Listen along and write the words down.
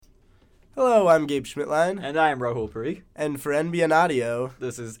Hello, I'm Gabe Schmidtline. And I am Rahul Parikh. And for NBN Audio,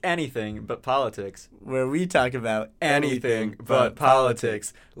 this is Anything But Politics, where we talk about anything but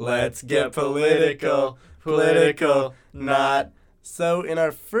politics. Let's get political, not. So, in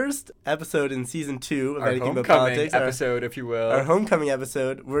our first episode in Season 2 of Our Anything But homecoming Politics, episode, if you will. Our homecoming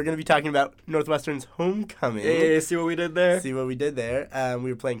episode, we're going to be talking about Northwestern's homecoming. Hey, see what we did there? See what we did there.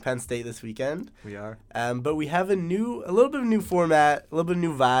 We were playing Penn State this weekend. We are. But we have a little bit of a new format, a little bit of a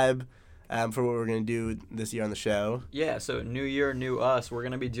new vibe. For what we're going to do this year on the show. Yeah, so new year, new us. We're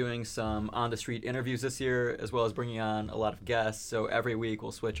going to be doing some on-the-street interviews this year, as well as bringing on a lot of guests. So every week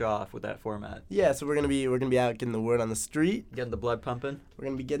we'll switch off with that format. Yeah, so we're gonna be out getting the word on the street, getting the blood pumping. We're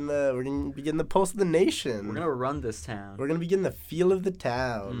gonna be getting the pulse of the nation. We're gonna run this town. We're gonna be getting the feel of the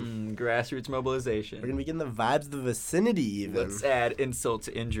town. Grassroots mobilization. We're gonna be getting the vibes of the vicinity. Even let's add insult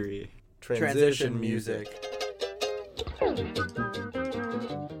to injury. Transition music.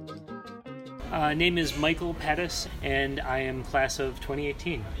 Name is Michael Pettis, and I am class of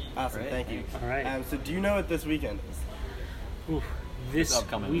 2018. Awesome, thank you. All right. So do you know what this weekend is? Ooh, this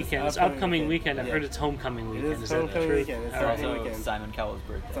upcoming weekend. I've heard it's homecoming weekend. It is homecoming weekend. It's also Simon Cowell's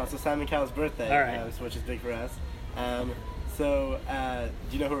birthday. It's also Simon Cowell's birthday, all right. Which is big for us. Do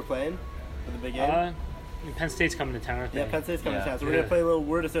you know who we're playing for the big game? Penn State's coming to town, aren't they? Yeah, Penn State's coming to town. So we're going to play a little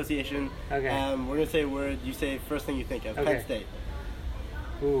word association. Okay. We're going to say a word. You say first thing you think of. Okay. Penn State.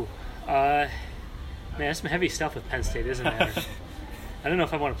 Ooh. Man, that's some heavy stuff with Penn State, isn't there? I don't know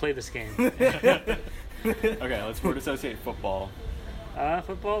if I want to play this game. Okay, let's word associate football.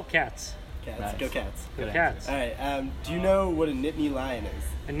 Football? Cats. Cats. Nice. Go Cats. Go Cats. All right. Do you know what a Nittany Lion is?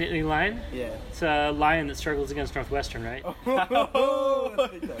 A Nittany Lion? Yeah. It's a lion that struggles against Northwestern, right? Oh,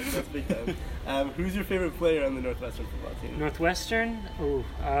 that's big time. Who's your favorite player on the Northwestern football team? Northwestern? Ooh,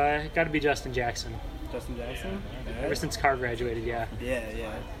 got to be Justin Jackson. Justin Jackson? Right. Ever since Carr graduated, yeah. Yeah,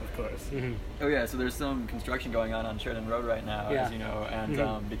 of course. Mm-hmm. Oh yeah, so there's some construction going on Sheridan Road right now, as you know,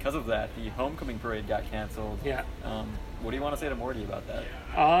 and because of that, the homecoming parade got canceled. Yeah. What do you want to say to Morty about that?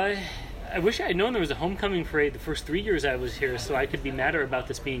 I wish I had known there was a homecoming parade the first 3 years I was here, so I could be madder about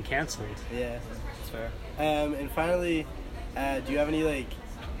this being canceled. Yeah, that's fair. And finally, do you have any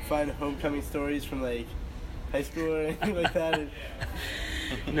fun homecoming stories from high school or anything like that?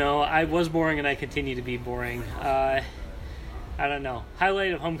 No, I was boring and I continue to be boring. I don't know.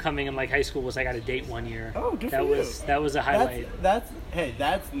 Highlight of homecoming in high school was I got a date one year. Oh, good for you. That was a highlight. That's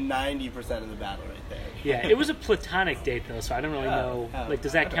 90% of the battle right there. Yeah, it was a platonic date though, so I don't really know.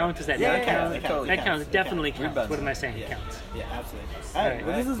 Does that count? Does that not count? That counts. It definitely counts. What am I saying? Yeah. It counts. Yeah, absolutely. All right.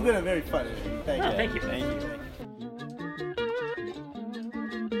 Well, this has been a very fun interview. Thank you.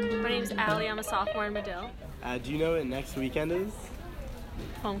 My name's Allie. I'm a sophomore in Medill. Do you know what next weekend is?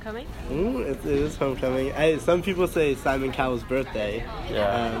 Homecoming. It is homecoming. Some people say Simon Cowell's birthday.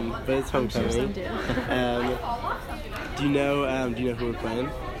 Yeah. But it's homecoming. I'm sure some do. Do you know who we're playing?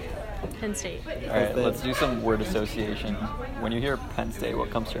 Penn State. All right, let's do some word association. When you hear Penn State,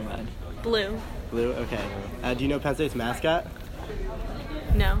 what comes to your mind? Blue. Blue. Okay. Do you know Penn State's mascot?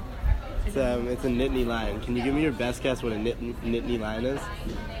 No. It's a Nittany Lion. Can you give me your best guess what a Nittany Lion is?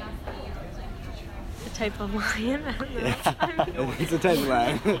 A type of lion? I don't know. Yeah. It's a type of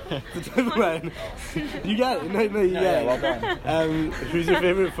lion. It's a type of lion. You got it. No, you got it. Well done. Who's your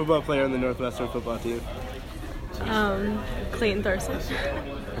favorite football player on the Northwestern football team? Clayton Thorson.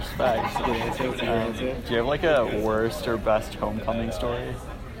 Respect. Good answer. Good answer. Do you have a worst or best homecoming story?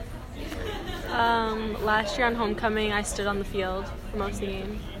 Last year on homecoming, I stood on the field for most of the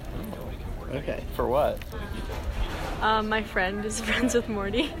game. Okay. For what? My friend is friends with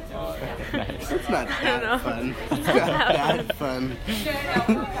Morty. Nice. It's not that fun. It's not that fun.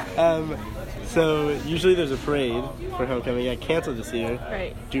 So usually there's a parade for homecoming. It got canceled this year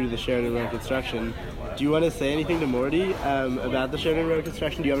due to the Sheridan Road construction. Do you want to say anything to Morty about the Sheridan Road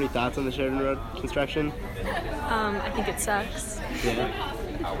construction? Do you have any thoughts on the Sheridan Road construction? I think it sucks. Yeah.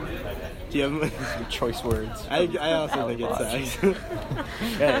 Do you have choice words? I also think it sucks.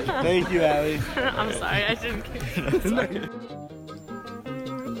 Right. Thank you, Allie. I'm sorry, I didn't.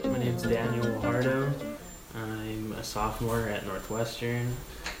 My name's Daniel Hardo. I'm a sophomore at Northwestern.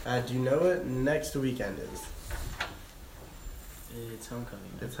 Do you know what next weekend is? It's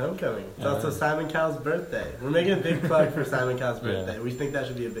homecoming. It's homecoming. It's also Simon Cowell's birthday. We're making a big plug for Simon Cowell's birthday. We think that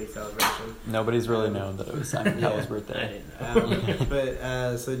should be a big celebration. Nobody's really known that it was Simon Cowell's birthday.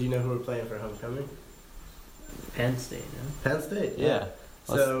 So do you know who we're playing for homecoming? Penn State, no? Penn State. Yeah.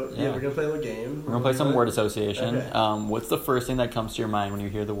 So we're gonna play a little game. We're gonna play some word association. Okay. What's the first thing that comes to your mind when you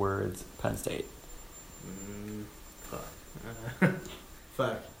hear the words Penn State? Fuck.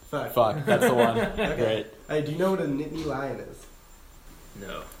 Fuck. Fuck. That's the one. Okay. Great. Hey, do you know what a Nittany Lion is?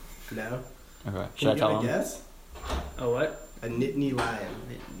 No. No? Okay. Should Can I you tell give a him? guess? Oh, what? A Nittany lion.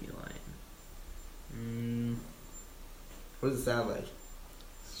 Nittany lion. What does it sound like?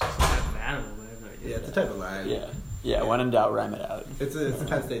 It's just a type of animal, but I have no idea. Yeah, it's a type of lion. Yeah. When in doubt, rhyme it out. It's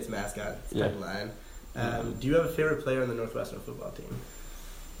Penn State's mascot. It's a type of lion. Do you have a favorite player on the Northwestern football team?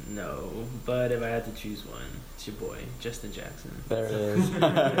 No, but if I had to choose one, it's your boy, Justin Jackson. There it is.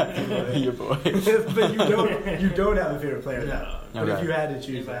 Your boy. But you don't have a favorite player now. No. But if you had to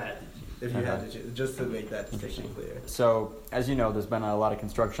choose, If I had to choose. if you had to choose, just to make that distinction clear. So, as you know, there's been a lot of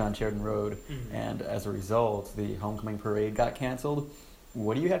construction on Sheridan Road, Mhm. and as a result, the homecoming parade got canceled.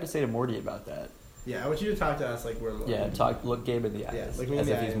 What do you have to say to Morty about that? Yeah, I want you to talk to us like we're Morty. Yeah, look Gabe in the eyes, Yeah, look me in as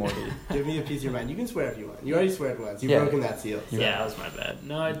the if he's eye. Morty. Give me a piece of your mind. You can swear if you want. You already sweared once. You've Yeah. broken that seal. So. Yeah, that was my bad.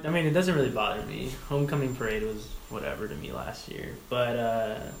 No, I mean, it doesn't really bother me. Homecoming parade was whatever to me last year. But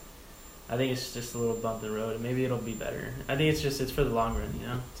I think it's just a little bump in the road. Maybe it'll be better. I think it's for the long run, you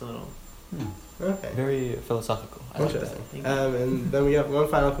know? It's a little... Okay. Very philosophical. I like that. Interesting. And then we have one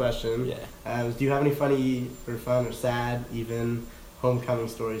final question. Yeah. Do you have any funny or fun or sad, even, homecoming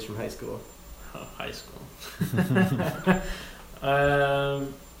stories from high school? Oh, high school.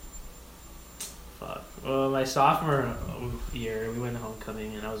 Fuck. Well, my sophomore year, we went to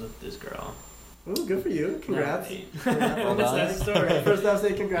homecoming, and I was with this girl. Ooh, good for you. Congrats. No, Congrats on the Well sex story. First I'll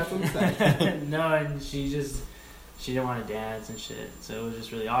say congrats on the sex. no, and she didn't want to dance and shit, so it was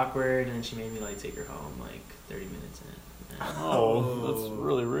just really awkward. And she made me like take her home like 30 minutes in. And Oh, that's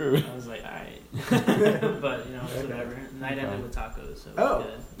really rude. I was like, alright, but you know, it's whatever. Night ended with tacos, so it Oh. was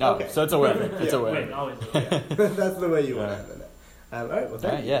good. No, Okay. so it's a win. It's a Yeah, win. Wait, always. Yeah. That's the way you Yeah. want to end it. All right, well, All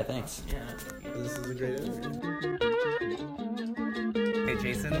thank right, you. yeah, thanks. Yeah. This is a great interview. Hey,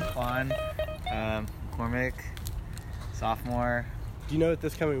 Jason, Juan, Cormac, sophomore. Do you know what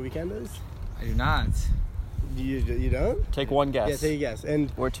this coming weekend is? I do not. You don't? Take one guess. Yeah, take a guess.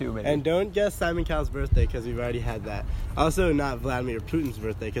 And Or two, maybe. And don't guess Simon Cowell's birthday because we've already had that. Also, not Vladimir Putin's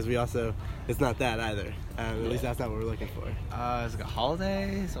birthday because it's not that either. At least that's not what we're looking for. Is it like a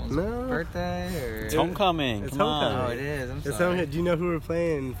holiday? Someone's No. birthday? It's Or... homecoming. It's Come on. homecoming. Oh, it is. I'm It's sorry. homecoming. Do you know who we're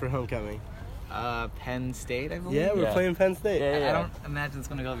playing for homecoming? Penn State, I believe. Yeah, we're Yeah. playing Penn State. Yeah. I don't imagine it's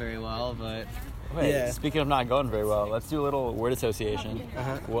going to go very well, but Wait, Yeah. speaking of not going very well, let's do a little word association.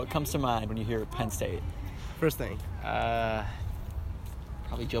 Uh-huh. What comes to mind when you hear Penn State? First thing,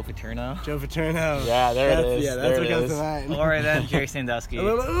 probably Joe Paterno. Joe Paterno. Yeah, there it is. Yeah, There that's what it comes is. to mind. Or then Jerry Sandusky. A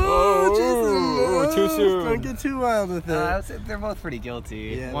little, Oh, Jason. too soon. Don't get too wild with it. I would say they're both pretty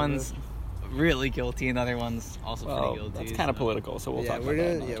guilty. Yeah, One's really guilty, and the other one's also Well, pretty guilty. that's kind of so- political, so we'll yeah, talk we're about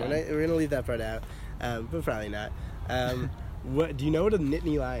gonna that. another time. we're gonna leave that part out, but probably not. What do you know what a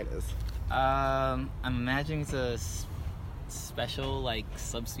Nittany lion is? I'm imagining it's a special like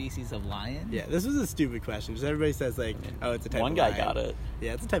subspecies of lion. Yeah, this was a stupid question. Just everybody says like, oh, it's a type One of guy lion. got it.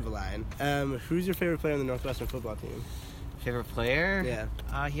 Yeah, it's a type of lion. Who's your favorite player on the Northwestern football team? Favorite player?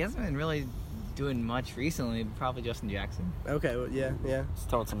 Yeah. He hasn't been really doing much recently. Probably Justin Jackson. Okay, well, yeah. Just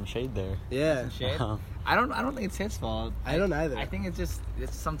throwing some shade there. Yeah. Shade. I don't think it's his fault. I don't either. I think it's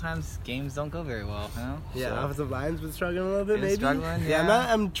sometimes games don't go very well. You know? Yeah, So- offensive line's been struggling a little bit, Been maybe. struggling, Yeah,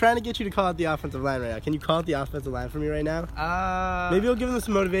 yeah. I'm trying to get you to call out the offensive line right now. Can you call out the offensive line for me right now? Maybe you'll give them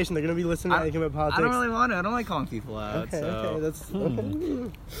some motivation. They're gonna be listening to anything about politics. I don't really want to. I don't like calling people out. Okay, so. okay, that's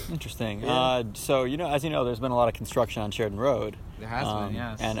okay. Interesting. Yeah. So, as you know, there's been a lot of construction on Sheridan Road. There has been,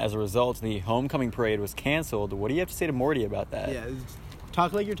 yes. And as a result, the homecoming parade was canceled. What do you have to say to Morty about that? Yeah,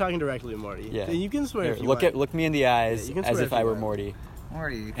 talk like you're talking directly to Morty. Yeah. You can swear Here, if you look want. look me in the eyes you can as swear if if you I were want. Morty.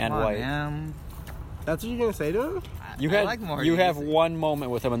 Morty, come And on, white. man. That's what you're gonna say to him? You I had like Morty. you have one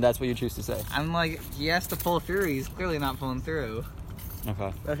moment with him, and that's what you choose to say. I'm like, he has to pull through. He's clearly not pulling through.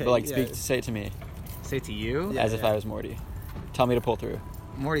 Okay. Okay, But yeah. say it to me Say to you, Yeah, as if I was Morty. Tell me to pull through.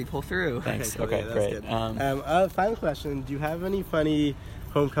 Morty, pull through. Thanks. cool, Okay, yeah, that's great. good. Final question: do you have any funny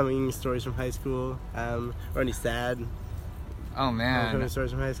homecoming stories from high school, or any sad Oh man, homecoming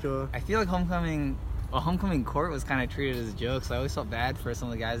stories from high school? I feel like homecoming court was kind of treated as a joke. So I always felt bad for some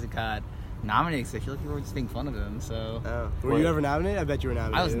of the guys that got nominated. Cause I feel like people were just making fun of them. So Oh, were Wait. you ever nominated? I bet you were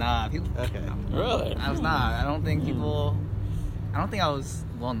nominated. I was not. People, Okay. Really? I was not. I don't think people. I don't think I was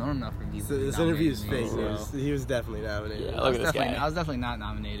well known enough for people. So to this nominate interview is me, fake. so- He was definitely nominated. Yeah, I look was at this definitely- guy. I was definitely not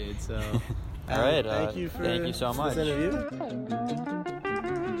nominated. So All right. Thank you so much. this interview.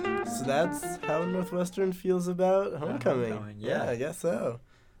 So that's how Northwestern feels about homecoming. homecoming, yeah. I guess so.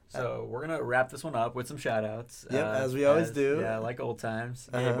 So we're gonna wrap this one up with some shout outs. Yep, as we always do. Yeah, like old times.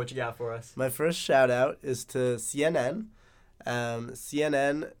 Uh-huh. Gabe, what you got for us? My first shout out is to CNN.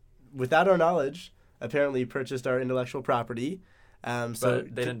 CNN, without our knowledge, apparently purchased our intellectual property. So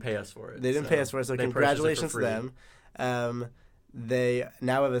But they didn't pay us for it. They didn't pay us for it, so they purchased it for congratulations to free. them. they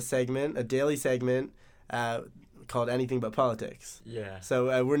now have a daily segment called Anything But Politics. Yeah.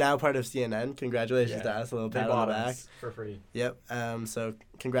 So we're now part of CNN. Congratulations to us. A little pat on the back. For free. Yep. So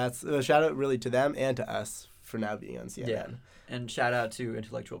congrats. Shout out really to them and to us for now being on CNN. Yeah. And shout out to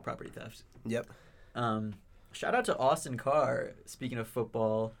intellectual property theft. Yep. Shout out to Austin Carr, speaking of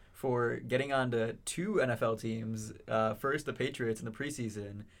football, for getting onto 2 NFL teams. First the Patriots in the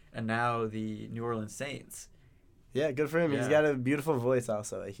preseason, and now the New Orleans Saints. Yeah, good for him. Yeah. He's got a beautiful voice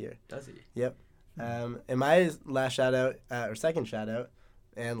also, I hear. Does he? Yep. And my last shout out, or second shout out,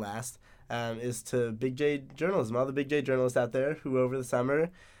 and last, is to Big J Journalism. All the Big J journalists out there who over the summer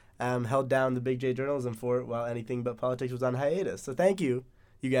held down the Big J Journalism fort while Anything But Politics was on hiatus. So thank you,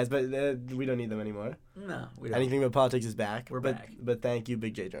 you guys, but we don't need them anymore. No, we don't. Anything But Politics is back. We're back. But thank you,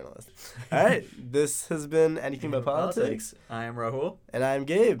 Big J Journalists. All right, this has been Anything But Politics. I am Rahul. And I'm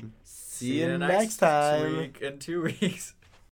Gabe. See you next time. Week in 2 weeks.